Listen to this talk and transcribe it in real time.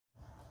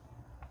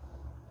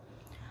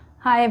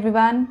Hi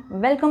everyone,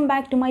 welcome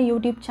back to my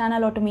YouTube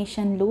channel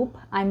Automation Loop.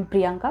 I'm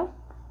Priyanka.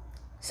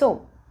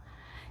 So,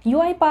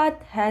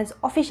 UiPath has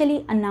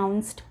officially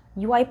announced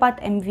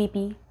UiPath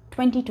MVP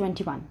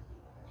 2021,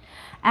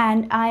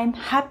 and I am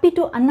happy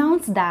to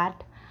announce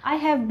that I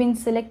have been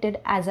selected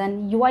as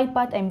an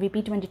UiPath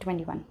MVP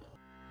 2021.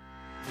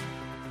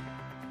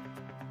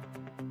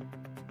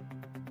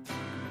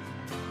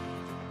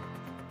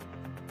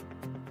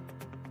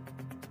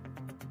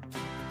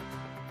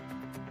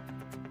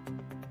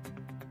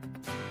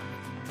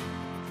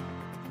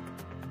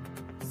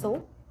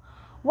 So,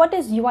 what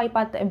is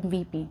UiPath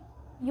MVP?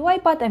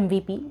 UiPath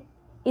MVP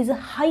is the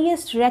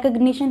highest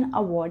recognition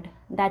award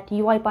that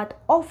UiPath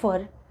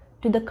offers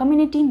to the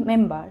community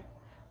member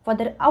for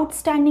their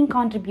outstanding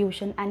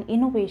contribution and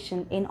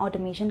innovation in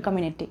automation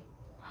community.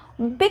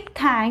 Big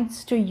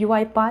thanks to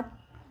UiPath,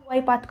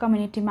 UiPath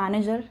Community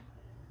Manager,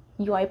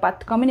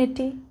 UiPath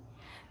Community,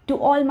 to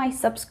all my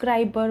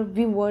subscriber,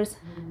 viewers,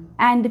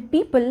 and the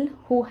people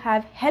who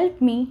have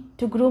helped me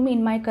to grow me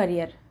in my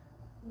career.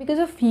 Because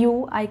of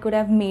you, I could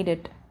have made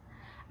it.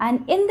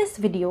 And in this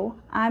video,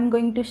 I'm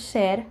going to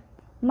share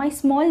my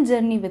small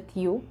journey with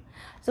you.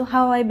 So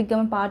how I became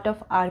a part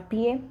of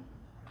RPA,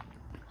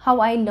 how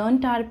I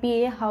learned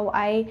RPA, how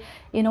I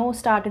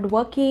started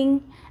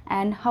working,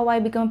 and how I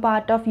became a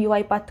part of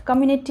UiPath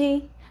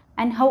community,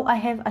 and how I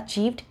have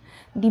achieved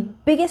the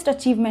biggest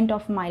achievement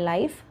of my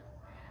life,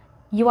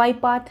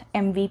 UiPath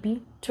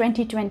MVP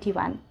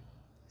 2021.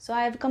 So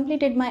I have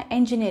completed my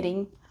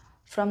engineering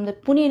from the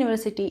Pune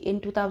University in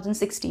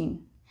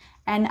 2016,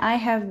 and I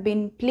have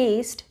been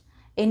placed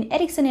in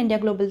Ericsson India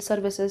Global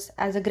Services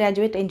as a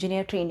graduate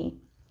engineer trainee.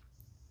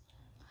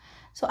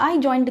 So I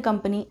joined the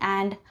company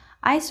and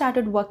I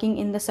started working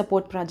in the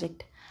support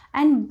project.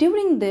 And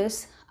during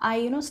this,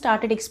 I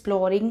started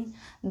exploring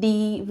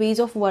the ways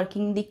of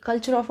working, the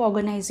culture of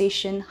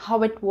organization,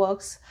 how it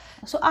works.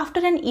 So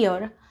after an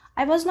year,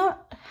 I was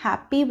not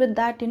happy with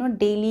that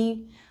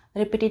daily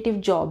repetitive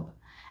job.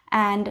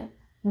 And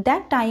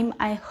that time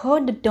I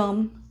heard the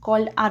term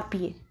called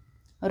RPA,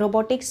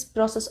 Robotics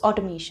Process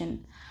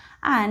Automation.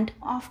 And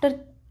after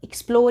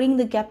exploring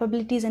the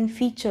capabilities and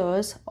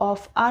features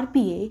of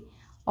RPA,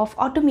 of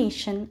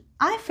automation,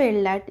 I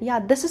felt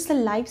that this is a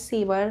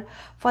lifesaver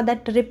for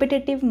that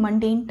repetitive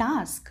mundane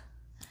task.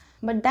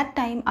 But that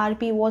time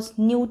RPA was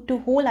new to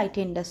whole IT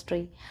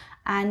industry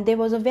and there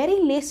was a very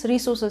less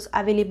resources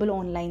available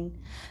online.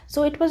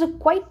 So it was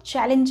quite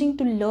challenging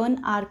to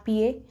learn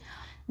RPA.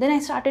 Then I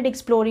started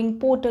exploring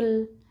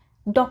portal,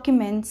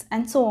 documents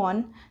and so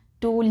on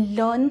to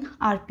learn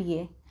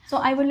RPA. So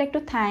I would like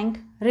to thank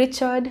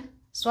Richard,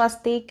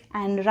 Swastik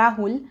and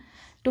Rahul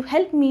to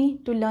help me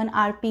to learn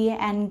RPA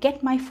and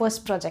get my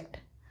first project.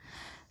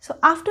 So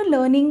after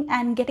learning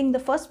and getting the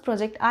first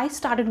project, I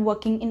started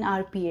working in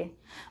RPA.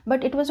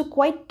 But it was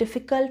quite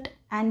difficult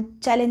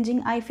and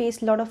challenging. I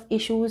faced a lot of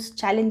issues,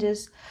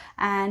 challenges,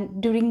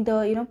 and during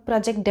the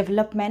project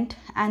development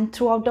and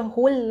throughout the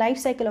whole life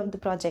cycle of the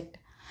project.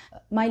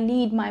 My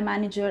lead, my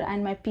manager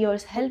and my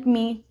peers helped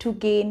me to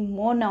gain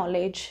more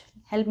knowledge,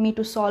 helped me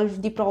to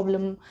solve the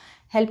problem,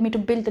 helped me to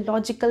build the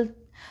logical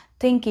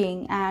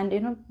thinking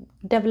and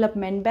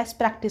development, best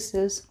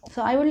practices.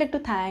 So I would like to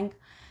thank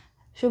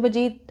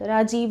Shubhajit,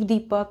 Rajiv,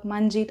 Deepak,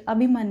 Manjit,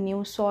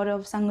 Abhimanyu,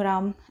 Saurav,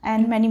 Sangram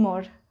and many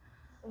more.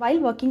 While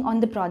working on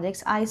the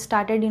projects, I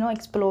started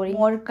exploring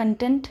more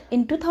content.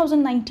 In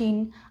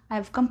 2019,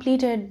 I've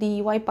completed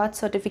the UiPath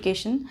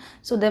certification.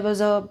 So there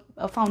was a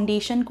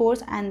foundation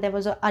course and there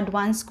was an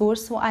advanced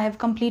course. So I have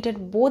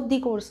completed both the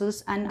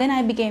courses and then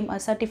I became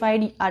a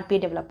certified RPA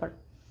developer.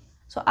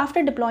 So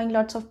after deploying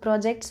lots of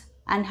projects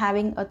and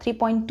having a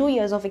 3.2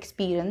 years of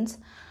experience,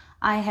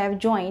 I have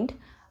joined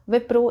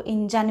Wipro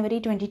in January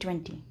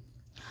 2020.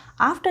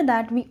 After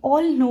that, we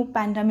all know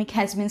pandemic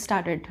has been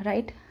started,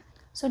 right?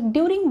 So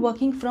during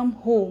working from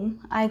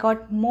home, I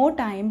got more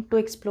time to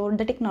explore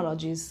the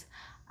technologies.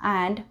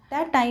 And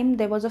that time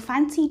there was a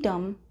fancy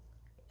term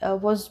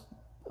was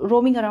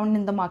roaming around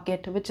in the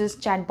market, which is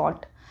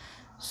chatbot.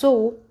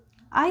 So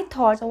I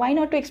thought, so why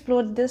not to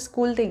explore this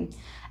cool thing?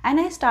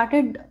 And I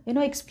started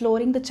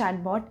exploring the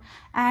chatbot,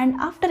 and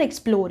after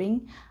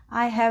exploring,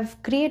 I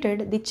have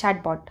created the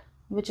chatbot,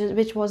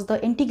 which was the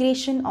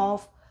integration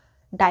of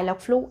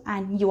Dialogflow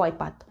and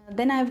UiPath.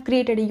 Then I have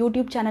created a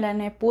YouTube channel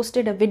and I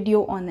posted a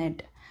video on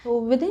it. So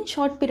within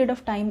short period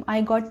of time,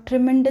 I got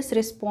tremendous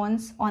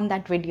response on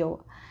that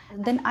video.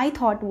 Then I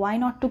thought, why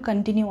not to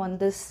continue on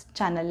this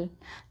channel?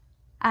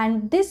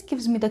 And this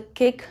gives me the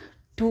kick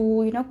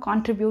to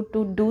contribute,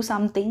 to do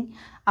something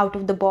out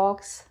of the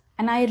box.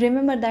 And I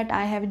remember that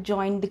I have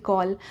joined the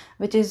call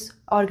which is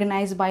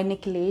organized by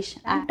Nikhilesh.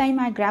 At that time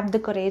I grabbed the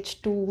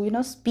courage to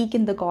speak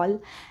in the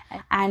call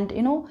and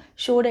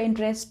showed an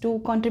interest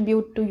to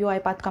contribute to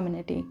UiPath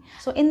community.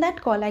 So in that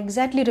call I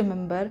exactly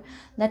remember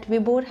that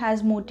Vibhor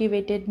has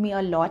motivated me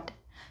a lot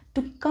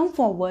to come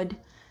forward,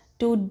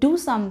 to do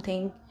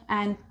something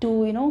and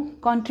to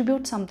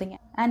contribute something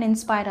and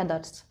inspire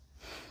others.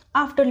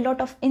 After a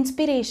lot of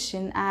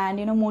inspiration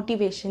and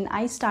motivation,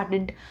 I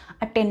started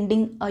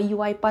attending a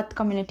UiPath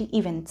community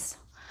events,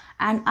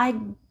 and I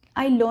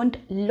I learned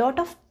lot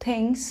of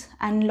things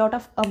and lot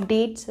of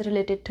updates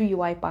related to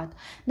UiPath.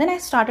 Then I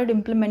started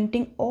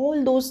implementing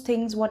all those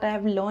things what I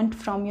have learned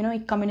from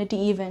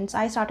community events.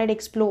 I started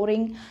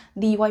exploring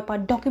the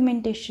UiPath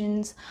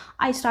documentations.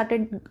 I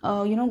started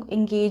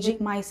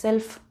engaging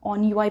myself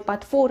on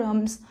UiPath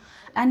forums.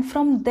 And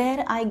from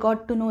there I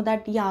got to know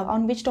that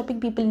on which topic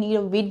people need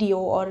a video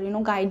or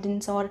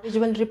guidance or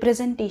visual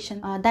representation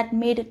that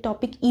made a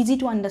topic easy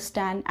to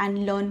understand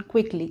and learn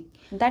quickly.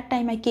 That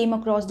time I came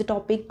across the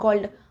topic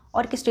called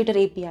Orchestrator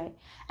API,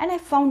 and I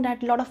found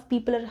that a lot of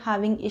people are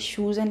having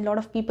issues and a lot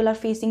of people are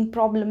facing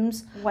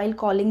problems while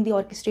calling the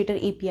Orchestrator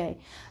API.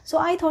 So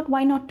I thought,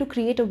 why not to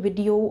create a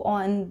video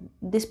on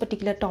this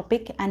particular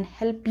topic and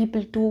help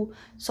people to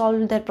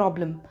solve their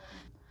problem.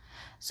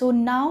 So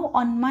now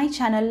on my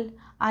channel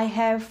I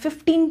have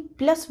 15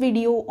 plus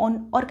video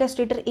on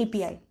Orchestrator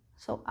API.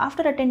 So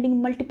after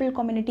attending multiple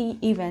community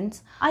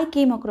events, I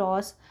came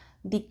across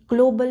the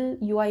global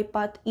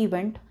UiPath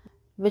event,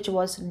 which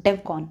was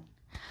DevCon.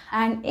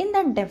 And in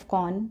that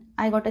DevCon,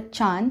 I got a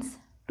chance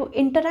to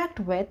interact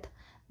with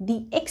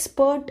the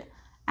expert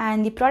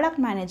and the product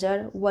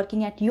manager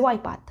working at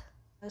UiPath.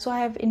 So I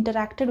have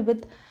interacted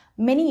with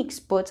many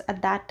experts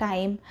at that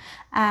time,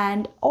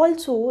 and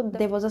also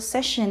there was a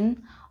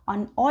session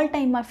on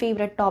all-time my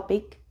favorite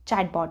topic,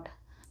 chatbot.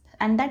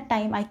 And that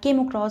time I came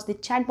across the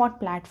chatbot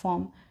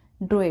platform,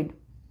 Druid.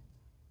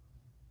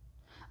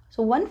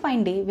 So one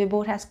fine day,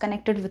 Vibhor has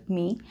connected with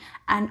me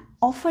and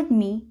offered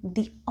me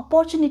the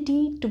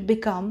opportunity to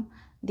become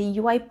the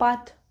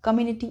UiPath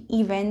Community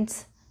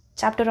Events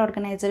chapter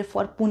organizer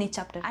for Pune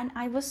chapter. And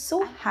I was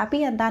so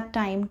happy at that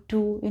time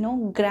to,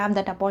 grab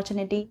that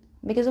opportunity.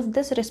 Because of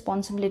this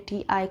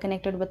responsibility, I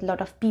connected with a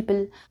lot of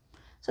people.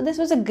 So this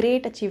was a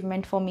great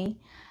achievement for me,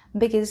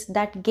 because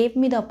that gave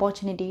me the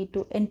opportunity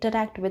to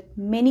interact with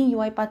many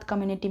UiPath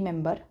community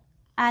members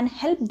and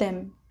help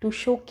them to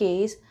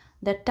showcase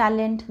their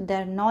talent,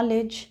 their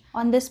knowledge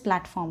on this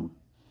platform.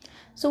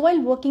 So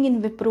while working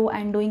in Wipro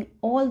and doing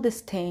all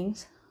these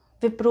things,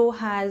 Wipro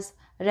has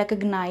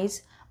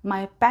recognized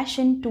my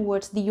passion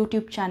towards the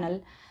YouTube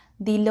channel,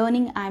 the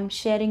learning I'm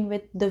sharing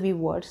with the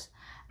viewers,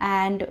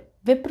 and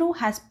Wipro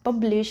has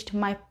published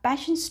my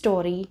passion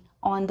story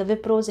on the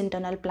Wipro's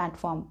internal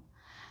platform.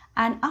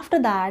 And after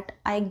that,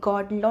 I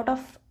got a lot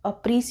of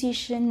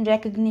appreciation,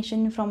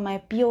 recognition from my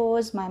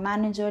peers, my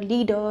manager,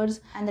 leaders,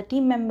 and the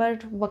team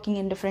members working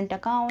in different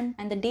accounts.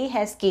 And the day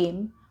has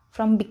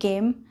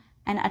became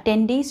an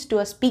attendee to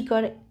a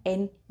speaker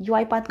in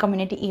UiPath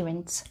community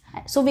events.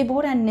 So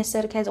Vibhor and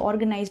Nisarg has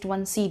organized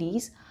one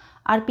series,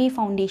 RPA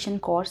Foundation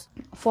course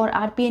for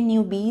RPA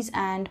newbies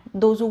and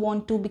those who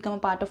want to become a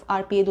part of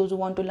RPA, those who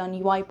want to learn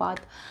UiPath.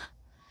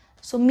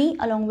 So me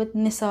along with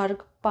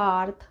Nisarg,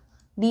 Parth,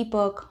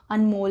 Deepak,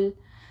 Anmol,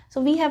 so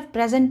we have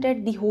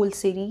presented the whole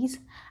series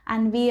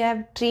and we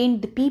have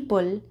trained the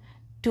people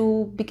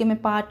to become a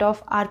part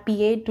of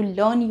RPA to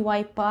learn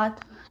UiPath.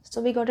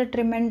 So we got a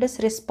tremendous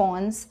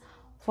response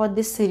for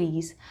this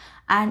series,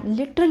 and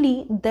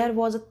literally there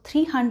was a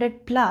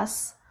 300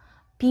 plus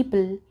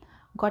people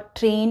got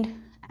trained,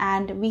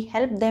 and we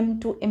helped them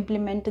to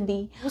implement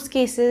the use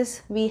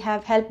cases. We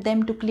have helped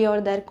them to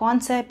clear their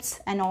concepts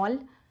and all.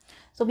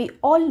 So we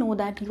all know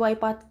that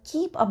UiPath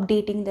keep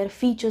updating their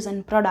features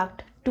and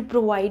product to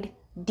provide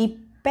the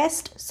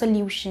best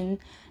solution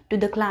to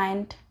the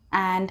client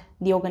and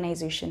the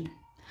organization.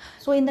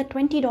 So in the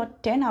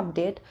 20.10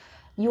 update,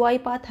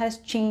 UiPath has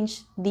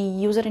changed the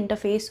user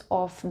interface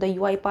of the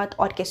UiPath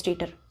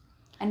Orchestrator.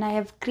 And I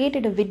have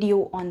created a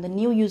video on the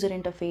new user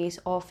interface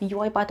of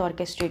UiPath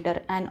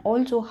Orchestrator and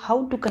also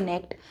how to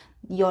connect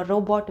your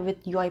robot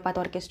with UiPath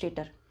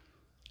Orchestrator.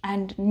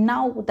 And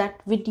now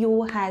that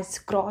video has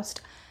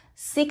crossed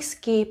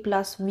 6K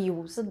plus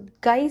views. So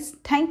guys,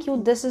 thank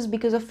you. This is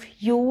because of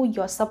you,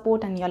 your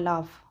support and your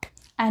love.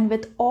 And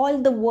with all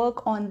the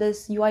work on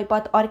this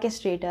UiPath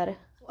Orchestrator,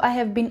 I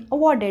have been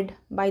awarded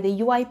by the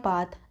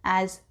UiPath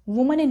as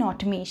Woman in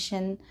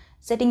Automation,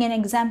 setting an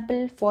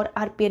example for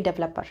RPA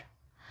developer.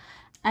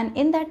 And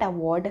in that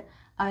award,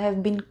 I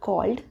have been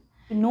called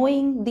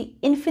knowing the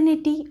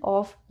infinity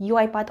of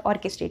UiPath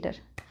Orchestrator.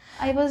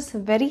 I was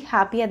very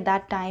happy at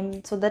that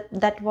time. So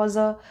that was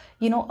a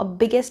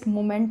biggest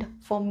moment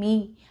for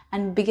me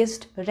and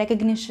biggest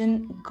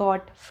recognition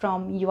got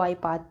from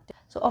UiPath.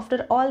 So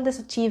after all this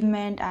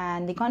achievement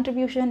and the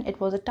contribution, it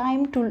was a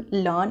time to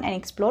learn and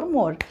explore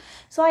more.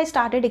 So I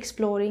started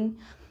exploring,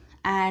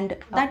 and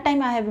that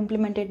time I have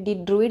implemented the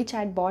Druid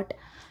chatbot,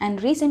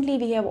 and recently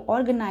we have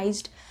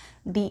organized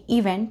the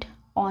event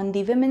on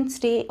the Women's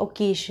Day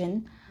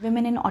occasion,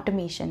 Women in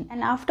Automation.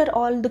 And after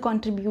all the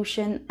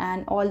contribution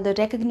and all the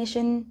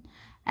recognition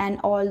and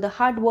all the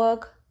hard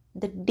work,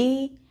 the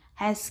day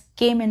has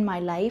came in my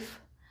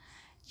life.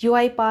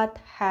 UiPath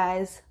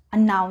has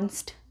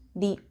announced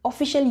the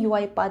official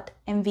UiPath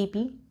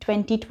MVP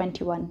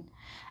 2021,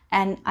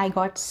 and I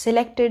got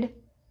selected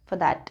for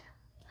that.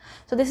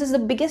 So this is the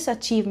biggest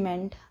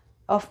achievement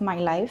of my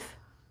life.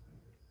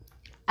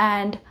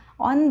 And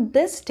on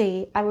this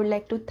day, I would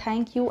like to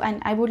thank you and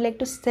I would like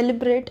to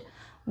celebrate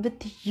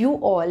with you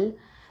all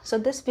So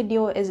this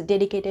video is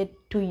dedicated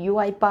to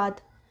UiPath,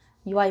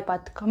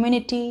 UiPath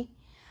Community,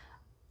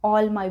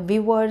 all my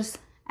viewers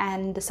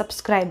and the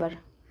subscriber.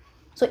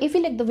 So if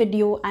you like the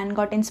video and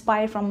got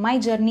inspired from my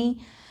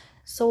journey,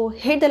 so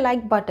hit the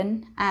like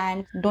button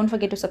and don't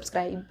forget to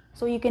subscribe.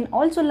 So you can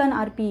also learn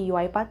RP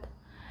UiPath.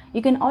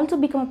 You can also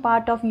become a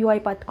part of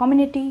UiPath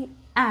Community,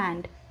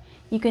 and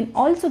you can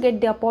also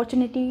get the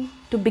opportunity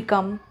to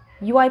become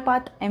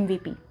UiPath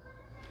MVP.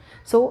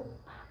 So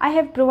I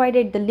have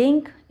provided the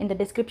link in the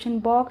description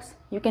box.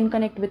 You can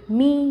connect with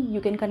me,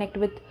 you can connect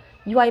with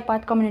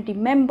UiPath community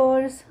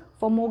members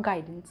for more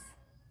guidance.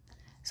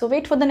 So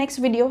wait for the next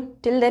video.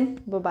 Till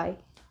then, bye-bye.